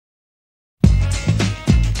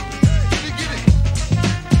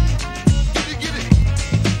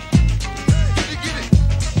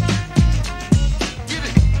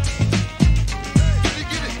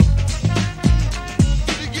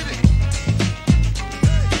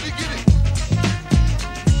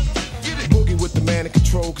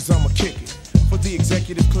The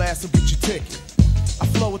executive class will get your ticket. I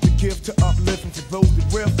flow with the gift to uplift, and for those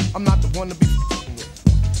that riff, I'm not the one to be f***ing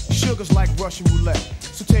with. Sugar's like Russian roulette,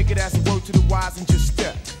 so take it as a word to the wise and just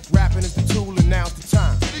step. Rapping is the tool and now's the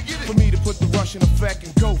time for me to put the Russian effect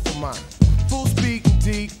and go for mine. Full speed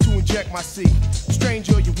indeed to inject my seed.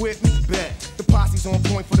 Stranger, you with me? Bet. The posse's on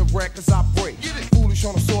point for the records I break. Foolish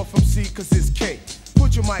on a sword from C cause it's cake.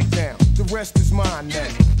 Put your mic down, the rest is mine now.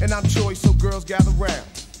 And I'm choice, so girls gather round.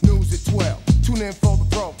 News at 12, tune in for the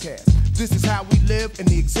broadcast. This is how we live in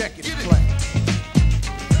the executive class.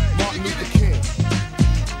 Martin Luther King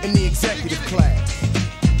in the executive class.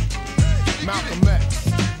 Malcolm X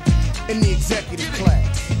in the executive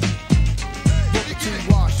class. Booker T.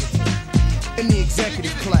 Washington in the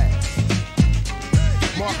executive class.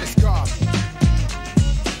 Marcus Garvey.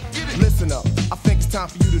 Listen up, I think it's time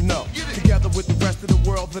for you to know. Together with the rest of the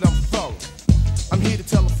world that I'm thorough. I'm here to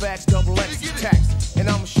tell the facts, double X is taxing. And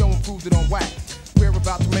I'ma show and prove it on wax. We're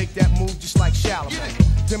about to make that move just like Shalimar.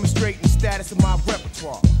 Demonstrating the status of my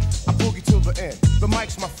repertoire. I boogie till the end, the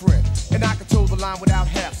mic's my friend. And I can toe the line without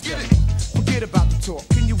half stepping. Forget about the talk,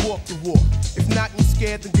 can you walk the walk? If not, you're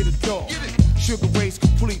scared, then get a dog. Sugar Ray's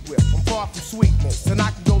complete with, I'm far from sweetness. And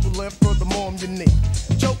I can go the length, furthermore I'm unique.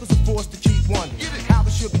 Jokers are forced to keep wondering how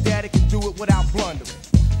the sugar daddy can do it without blundering.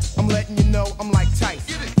 I'm letting you know I'm like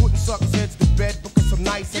Tyson, putting suckers' heads to bed because I'm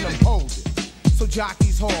nice and I'm holding. So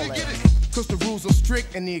jockeys haul ass, cause the rules are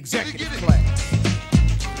strict in the executive class.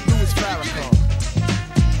 Louis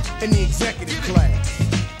Farrakhan in the executive class.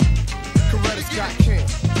 Coretta Scott King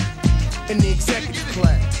in the executive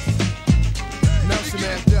class. Nelson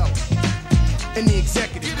Mandela in the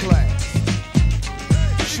executive class.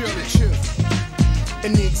 Shirley Chisholm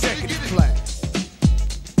in the executive class.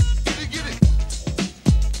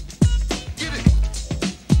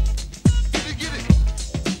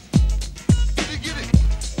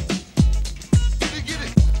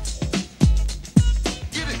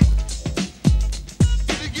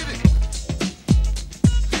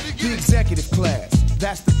 Executive class,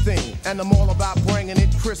 that's the thing, and I'm all about bringing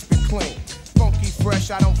it crisp and clean. Funky,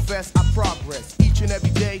 fresh, I don't fess, I progress each and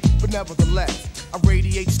every day, but nevertheless, I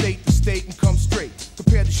radiate state to state and come straight.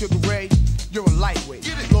 Compared to Sugar Ray, you're a lightweight,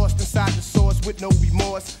 lost inside the sauce with no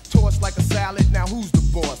remorse, tossed like a salad, now who's the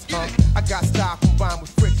boss, huh? I got style combined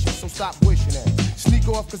with friction, so stop wishing at it. Sneak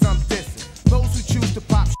off cause I'm dissing, those who choose to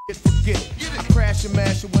pop shit, forget it. I crash and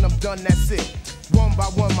mash it when I'm done, that's it. One by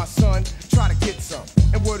one, my son, try to get some.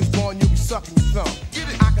 And word is born, you'll be sucking your thumb.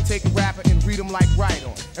 I can take a rapper and read him like right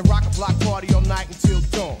on. And rock a block party all night until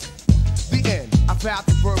dawn. The end, I vowed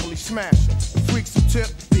to verbally smash him. The freaks who tip,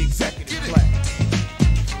 the executive class.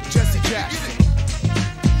 Jesse Jackson,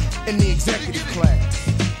 in the executive class.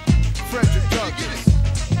 Frederick Douglass,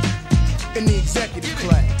 in the executive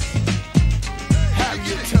class.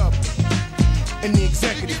 Harriet Tubman, in the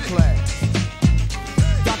executive class.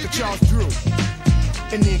 Dr. Charles Drew,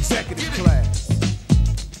 in the executive class.